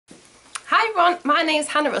Hi Ron, my name is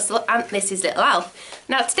Hannah Russell and this is Little Alf.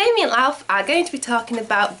 Now today me and Alf are going to be talking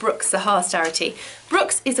about Brooks the Horse Charity.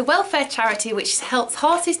 Brooks is a welfare charity which helps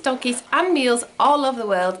horses, donkeys and mules all over the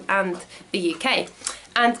world and the UK.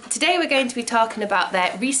 And today we're going to be talking about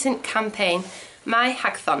their recent campaign, My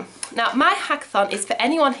Hackathon. Now My Hackathon is for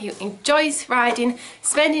anyone who enjoys riding,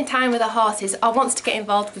 spending time with their horses or wants to get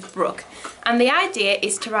involved with Brooke. And the idea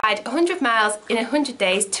is to ride 100 miles in 100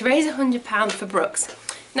 days to raise £100 for Brooks.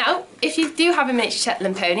 Now, if you do have a miniature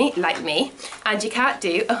Shetland pony, like me, and you can't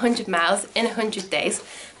do 100 miles in 100 days,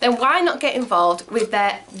 then why not get involved with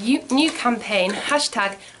their new campaign,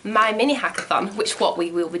 hashtag My Mini Hackathon, which is what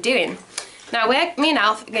we will be doing. Now, me and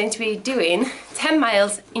Alf are going to be doing 10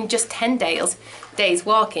 miles in just 10 days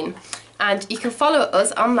walking. And you can follow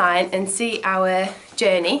us online and see our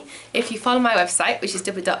journey if you follow my website, which is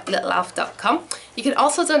www.littlealf.com. You can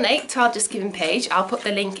also donate to our Just Giving page. I'll put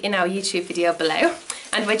the link in our YouTube video below.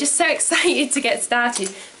 And we're just so excited to get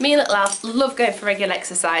started. Me and Little Alf love going for regular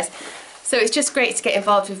exercise. So it's just great to get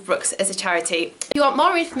involved with Brooks as a charity. If you want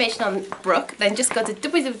more information on Brooke, then just go to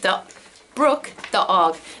www.brooke.org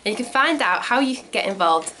and you can find out how you can get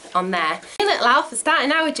involved on there. Me and Little Alf are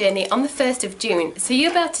starting our journey on the 1st of June, so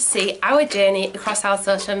you'll be able to see our journey across our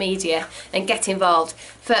social media and get involved.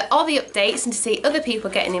 For all the updates and to see other people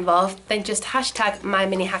getting involved, then just hashtag My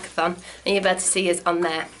Mini Hackathon and you'll be able to see us on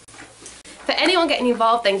there. For anyone getting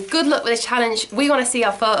involved, then good luck with the challenge. We want to see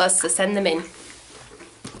our photos, so send them in.